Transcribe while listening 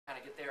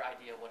of get their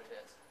idea of what it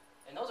is.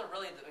 And those are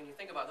really, when you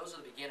think about it, those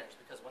are the beginners,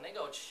 because when they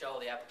go show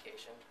the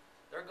application,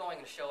 they're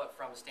going to show it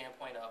from the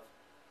standpoint of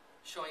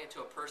showing it to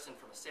a person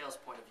from a sales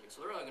point of view.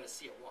 So they're only going to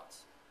see it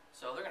once.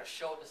 So they're going to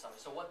show it to somebody.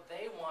 So what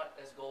they want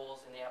as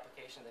goals in the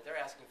application that they're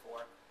asking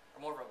for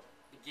are more of a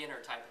beginner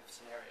type of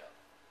scenario.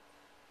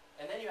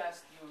 And then you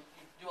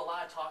do a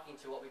lot of talking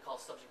to what we call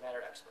subject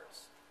matter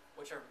experts,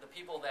 which are the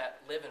people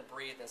that live and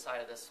breathe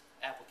inside of this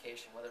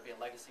application, whether it be a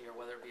legacy or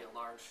whether it be a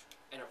large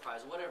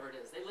enterprise, whatever it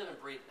is. They live and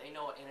breathe. They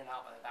know it in and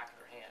out by the back of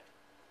their hand.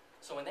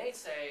 So when they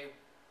say,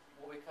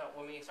 when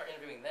we start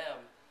interviewing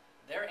them,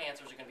 their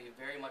answers are going to be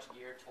very much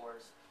geared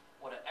towards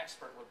what an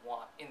expert would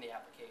want in the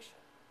application.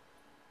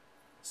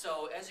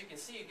 So as you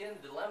can see, you get in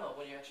the dilemma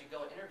when you actually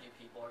go and interview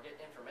people or get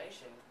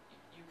information,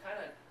 you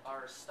kind of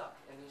are stuck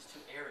in these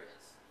two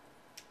areas.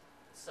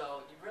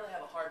 So you really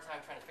have a hard time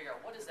trying to figure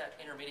out what does that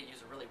intermediate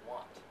user really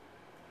want.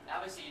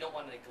 Obviously you don't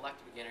want to neglect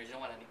beginners, you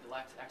don't want to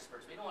neglect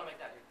experts, but you don't want to make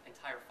that your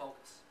entire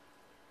focus.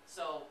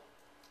 So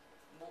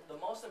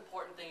the most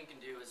important thing you can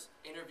do is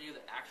interview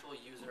the actual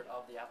user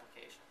of the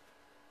application.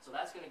 So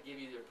that's going to give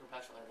you your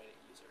professional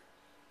intermediate user.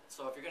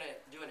 So if you're going to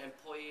do an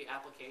employee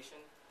application,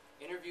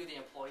 interview the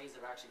employees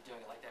that are actually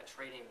doing it, like that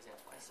trading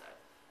example I said.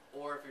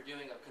 Or if you're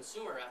doing a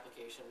consumer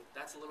application,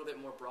 that's a little bit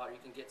more broad.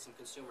 You can get some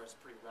consumers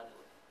pretty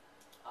readily.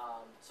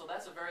 So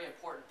that's a very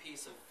important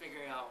piece of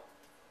figuring out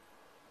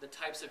the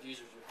types of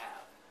users you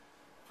have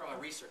from a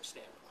research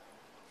standpoint.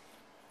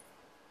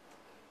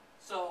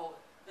 So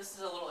this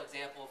is a little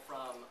example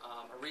from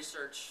a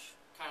research,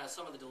 kind of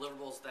some of the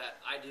deliverables that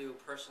I do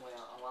personally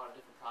on a lot of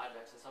different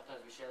projects, and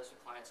sometimes we share this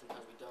with clients,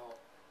 sometimes we don't.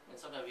 And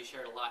sometimes we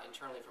share it a lot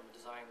internally from a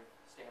design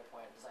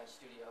standpoint, design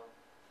studio,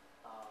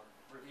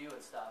 review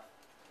and stuff.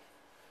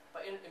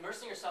 But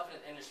immersing yourself in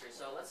an industry.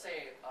 So let's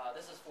say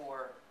this is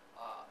for,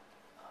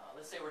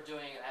 let's say we're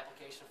doing an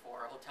application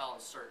for a hotel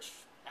and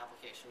search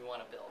application we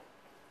want to build.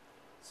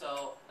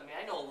 So, I mean,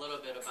 I know a little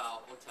bit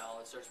about hotel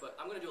and search, but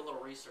I'm going to do a little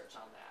research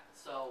on that.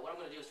 So what I'm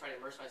going to do is try to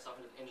immerse myself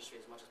into the industry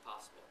as much as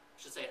possible. I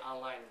should say an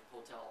online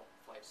hotel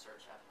flight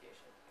search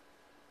application.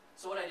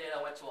 So what I did, I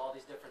went to all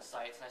these different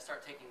sites and I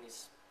started taking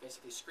these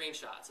basically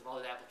screenshots of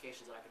all the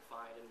applications that I could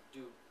find and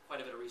do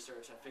quite a bit of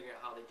research and figure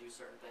out how they do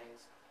certain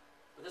things.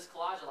 But this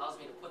collage allows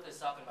me to put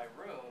this up in my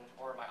room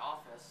or my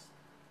office,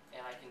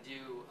 and I can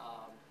do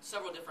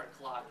several different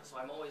collages. So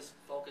I'm always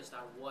focused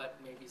on what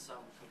maybe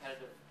some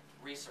competitive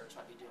research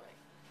might be doing.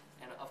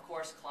 And of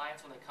course,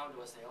 clients, when they come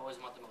to us, they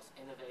always want the most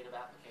innovative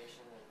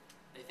application, and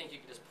they think you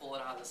can just pull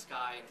it out of the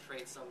sky and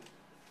create some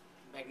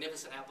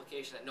magnificent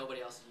application that nobody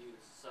else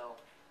uses. So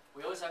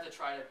we always have to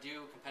try to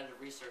do competitive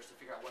research to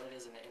figure out what it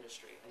is in the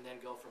industry, and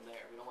then go from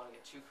there. We don't want to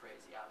get too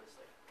crazy,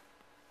 obviously.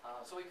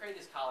 So we create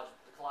these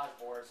collage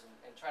boards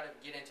and try to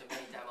get into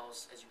many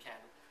demos as you can.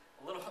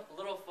 A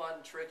little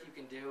fun trick you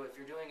can do if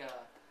you're doing a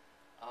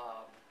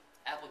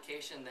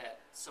application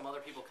that some other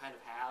people kind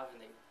of have,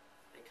 and they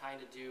kind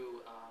of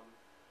do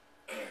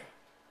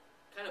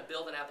kind of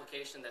build an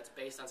application that's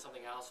based on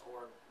something else,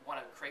 or want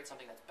to create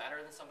something that's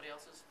better than somebody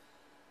else's.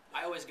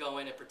 I always go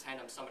in and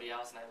pretend I'm somebody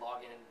else, and I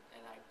log in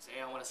and I say,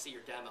 hey, I want to see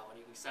your demo, and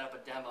you can set up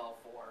a demo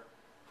for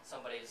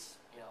somebody's,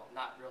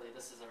 not really,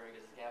 this is a very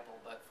good example,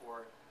 but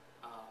for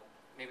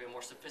maybe a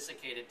more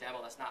sophisticated demo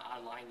that's not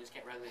online, you just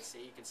can't regularly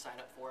see. You can sign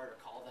up for it or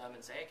call them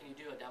and say, hey, can you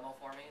do a demo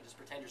for me? And just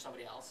pretend you're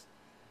somebody else.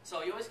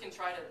 So you always can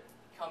try to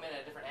come in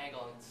at a different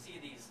angle and see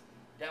these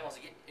demos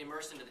and get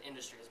immersed into the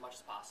industry as much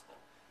as possible.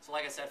 So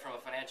like I said, from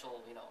a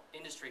financial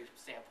industry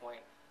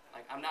standpoint,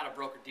 like I'm not a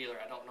broker-dealer.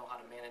 I don't know how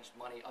to manage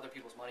money, other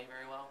people's money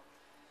very well.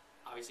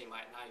 Obviously,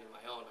 not even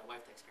my own. My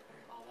wife takes care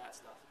of all that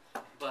stuff.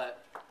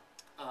 But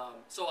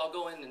so I'll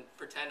go in and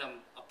pretend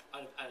I'm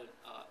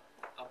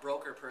a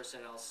broker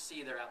person, and I'll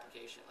see their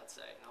application, let's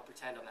say, and I'll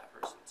pretend I'm that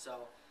person.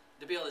 So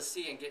to be able to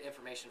see and get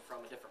information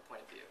from a different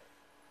point of view.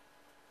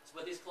 So,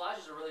 but these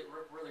collages are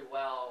really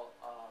well,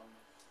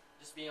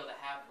 just being able to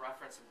have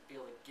reference and be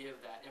able to give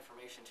that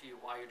information to you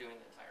while you're doing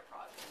the entire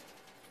project.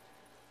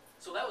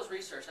 So that was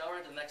research. Now we're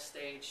at the next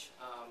stage,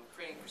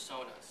 creating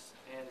personas.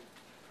 And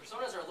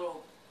personas are a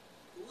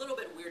little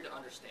bit weird to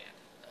understand.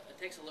 It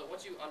takes a little,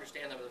 once you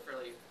understand them, they're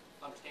fairly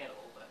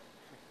understandable. But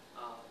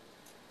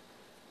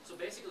so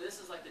basically, this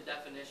is like the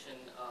definition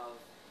of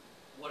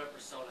what a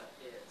persona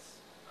is.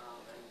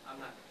 And I'm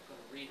not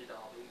going to read it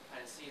all, but you can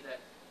kind of see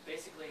that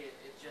basically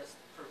it just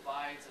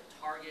provides a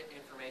target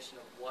information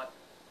of what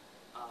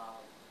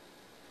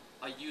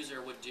a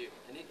user would do.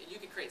 And you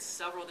could create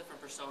several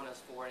different personas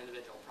for an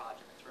individual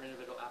project or an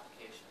individual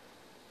application.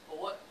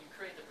 But what you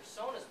create the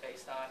personas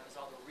based on is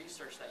all the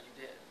research that you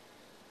did.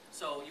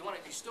 So you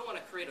still want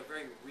to create a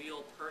very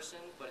real person,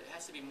 but it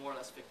has to be more or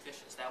less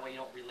fictitious. That way you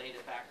don't relate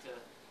it back to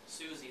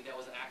Susie that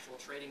was an actual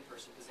trading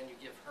person, because then you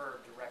give her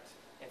direct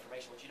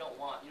information, which you don't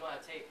want. You don't want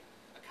to take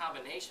a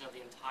combination of the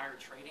entire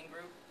trading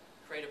group,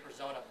 create a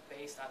persona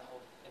based on the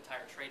whole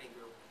entire trading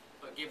group,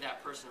 but give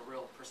that person a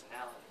real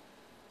personality.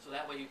 So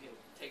that way you can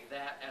take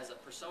that as a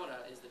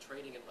persona is the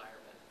trading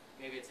environment.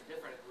 Maybe it's a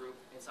different group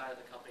inside of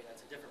the company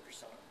that's a different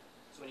persona.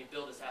 So when you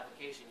build this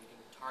application, you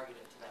can target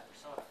it to that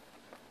persona.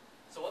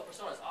 So what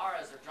personas are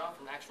is they're drawn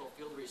from actual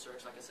field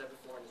research, like I said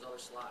before in those other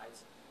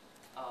slides.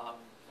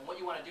 And what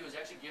you want to do is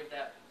actually give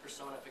that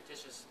persona a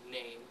fictitious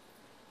name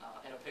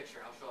and a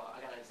picture. I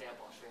got an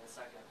example I'll show you in a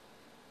second.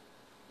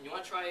 And you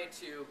want to try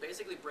to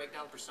basically break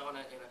down the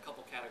persona in a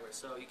couple categories.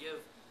 So you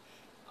give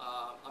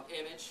an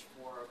image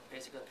for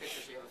basically a picture,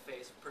 so you have a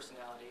face,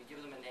 personality,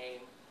 give them a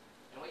name,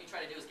 and what you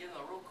try to do is give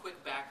them a real quick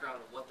background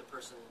of what the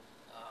person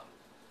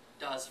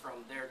does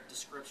from their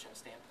description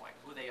standpoint,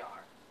 who they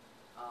are.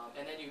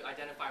 And then you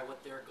identify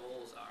what their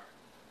goals are.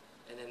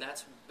 And then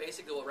that's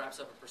basically what wraps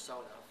up a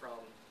persona from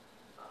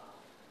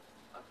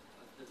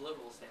the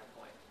deliverable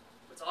standpoint.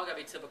 It's all got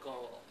to be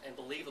typical and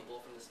believable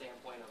from the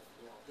standpoint of,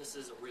 this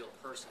is a real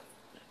person.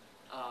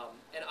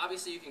 And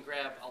obviously you can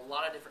grab a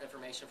lot of different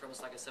information from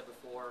this, like I said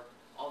before.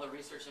 All the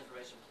research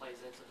information plays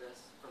into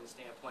this from the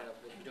standpoint of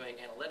if you're doing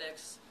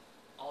analytics,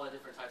 all the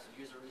different types of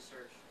user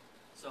research.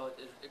 So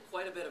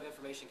quite a bit of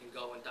information can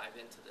go and dive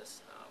into this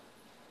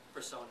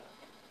persona.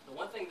 The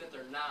one thing that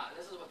they're not, and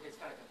this is what gets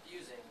kind of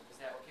confusing, is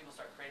that when people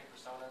start creating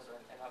personas,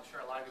 and I'm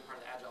sure a lot of you are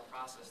part of the Agile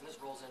process, and this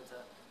rolls into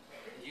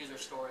the user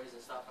stories and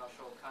stuff, and I'll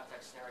show a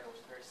context scenario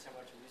which is very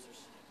similar to user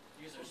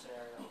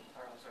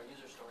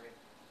story.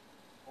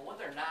 But what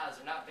they're not is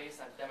they're not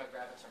based on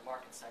demographics or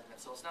market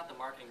segments. So it's not the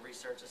marketing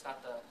research, it's not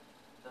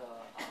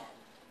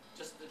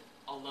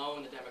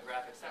alone the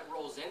demographics. That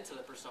rolls into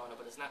the persona,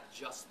 but it's not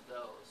just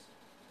those.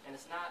 And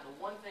it's not, the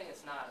one thing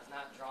it's not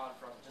drawn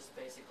from just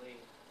basically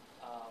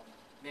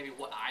maybe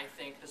what I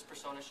think this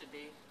persona should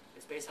be.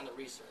 It's based on the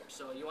research.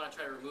 So you want to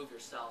try to remove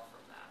yourself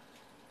from that.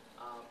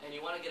 And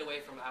you want to get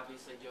away from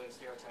obviously doing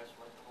stereotypes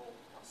from like the whole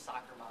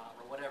soccer mom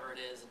or whatever it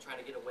is and try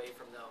to get away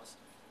from those.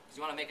 Because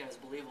you want to make them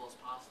as believable as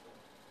possible.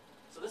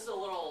 So this is a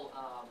little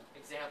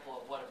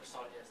example of what a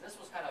persona is. And this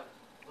was kind of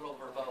a little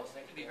verbose,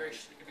 and it could be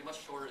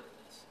much shorter than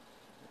this.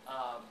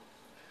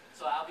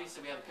 So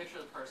obviously we have a picture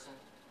of the person.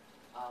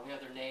 We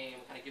have their name,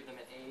 kind of give them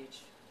an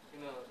age,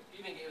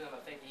 even give them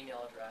a fake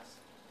email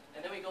address. And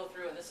then we go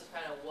through, and this is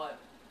kind of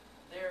what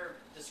their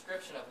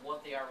description of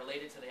what they are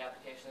related to the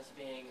application, this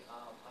being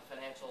a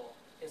financial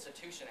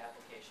institution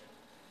application.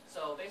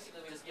 So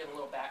basically we just give a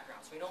little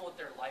background, so we know what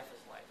their life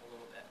is like a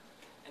little bit.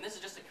 And this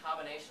is just a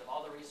combination of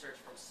all the research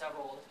from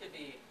several, this could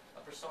be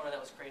a persona that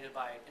was created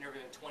by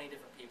interviewing 20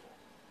 different people.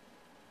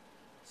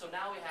 So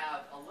now we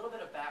have a little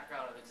bit of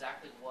background of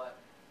exactly what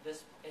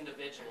this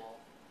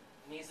individual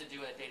needs to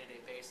do on a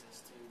day-to-day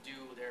basis to do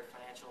their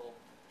financial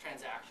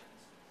transactions.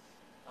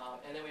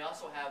 And then we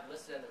also have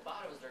listed at the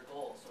bottom is their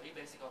goals. So he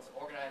basically wants to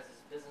organize his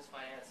business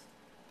finance,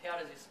 pay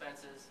out his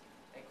expenses,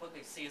 and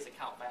quickly see his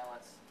account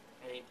balance.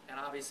 And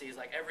obviously he's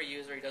like every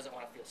user, he doesn't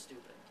want to feel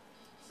stupid.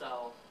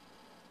 So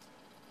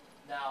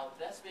now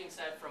that's being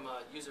said from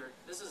a user,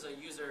 this is a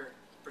user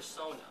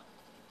persona.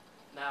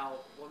 Now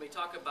when we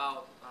talk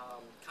about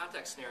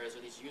context scenarios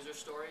or these user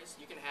stories,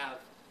 you can have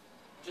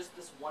just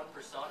this one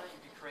persona,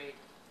 you can create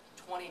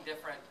 20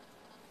 different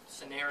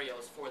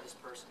scenarios for this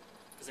person.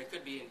 Because they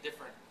could be in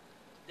different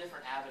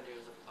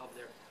avenues of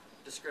their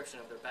description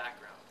of their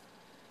background.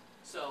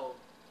 So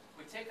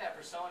we take that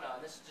persona, and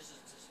this is just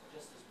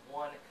this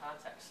one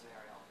context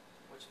scenario,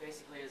 which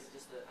basically is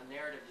just a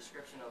narrative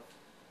description of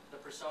the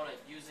persona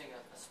using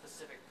a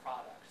specific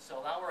product.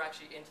 So now we're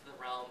actually into the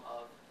realm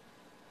of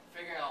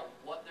figuring out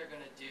what they're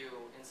going to do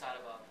inside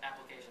of an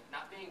application,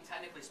 not being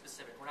technically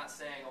specific. We're not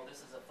saying, oh, this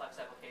is a Flex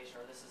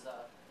application, or this is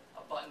a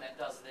button that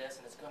does this,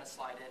 and it's going to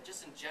slide in.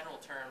 Just in general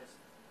terms,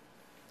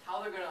 how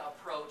they're going to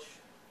approach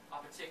a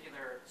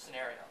particular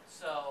scenario.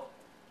 So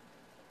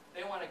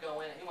they want to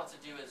go in, and he wants to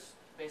do is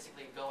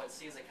basically go and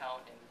see his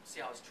account and see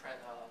how his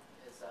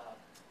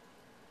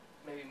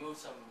maybe move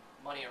some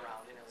money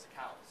around in his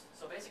accounts.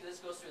 So basically this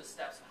goes through the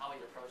steps of how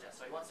he'd approach that.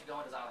 So he wants to go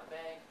into his online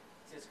bank,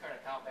 see his current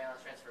account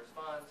balance, transfer his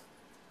funds.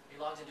 He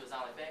logs into his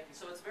online banking.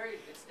 So it's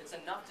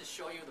enough to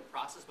show you the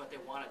process, but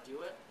they want to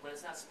do it, but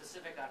it's not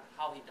specific on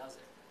how he does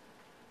it.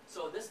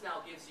 So this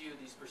now gives you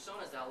these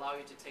personas that allow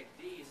you to take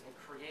these and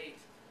create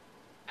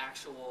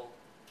actual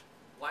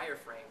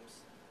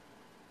wireframes,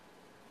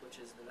 which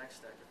is the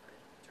next step if I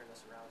turn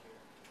this around here.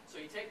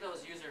 So you take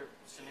those user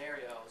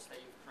scenarios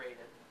that you've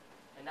created,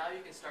 and now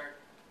you can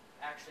start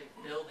actually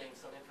building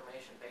some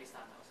information based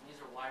on those. And these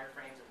are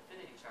wireframes and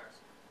affinity charts.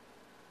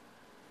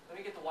 Let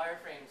me get the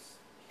wireframes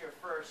here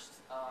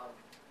first.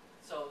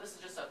 So this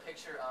is just a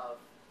picture of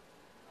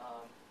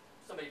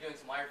somebody doing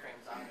some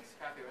wireframes on this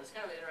copy. It's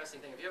kind of an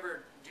interesting thing. If you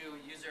ever do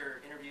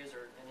user interviews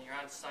and you're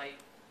on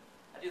site,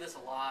 I do this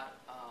a lot.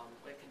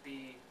 It could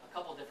be a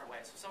couple different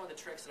ways. So some of the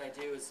tricks that I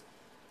do is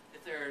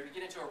you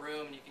get into a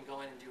room and you can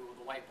go in and do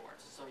the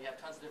whiteboards. So you have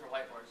tons of different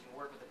whiteboards. You can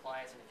work with the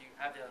clients, and if you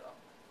have the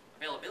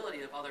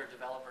availability of other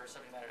developers,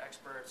 subject matter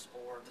experts,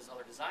 or just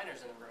other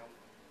designers in the room,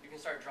 you can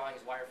start drawing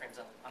these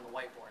wireframes on the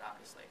whiteboard,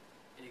 obviously.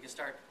 And you can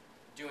start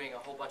doing a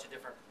whole bunch of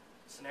different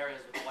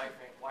scenarios with the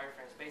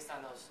wireframes based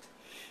on those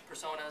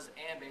personas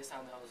and based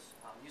on those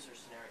user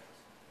scenarios.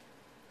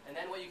 And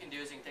then what you can do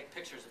is you can take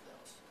pictures of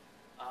those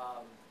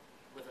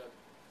with a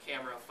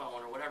camera,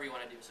 phone, or whatever you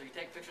want to do. So you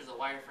take pictures of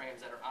the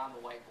wireframes that are on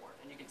the whiteboard,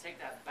 and you can take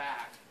that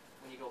back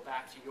when you go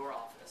back to your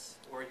office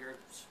or your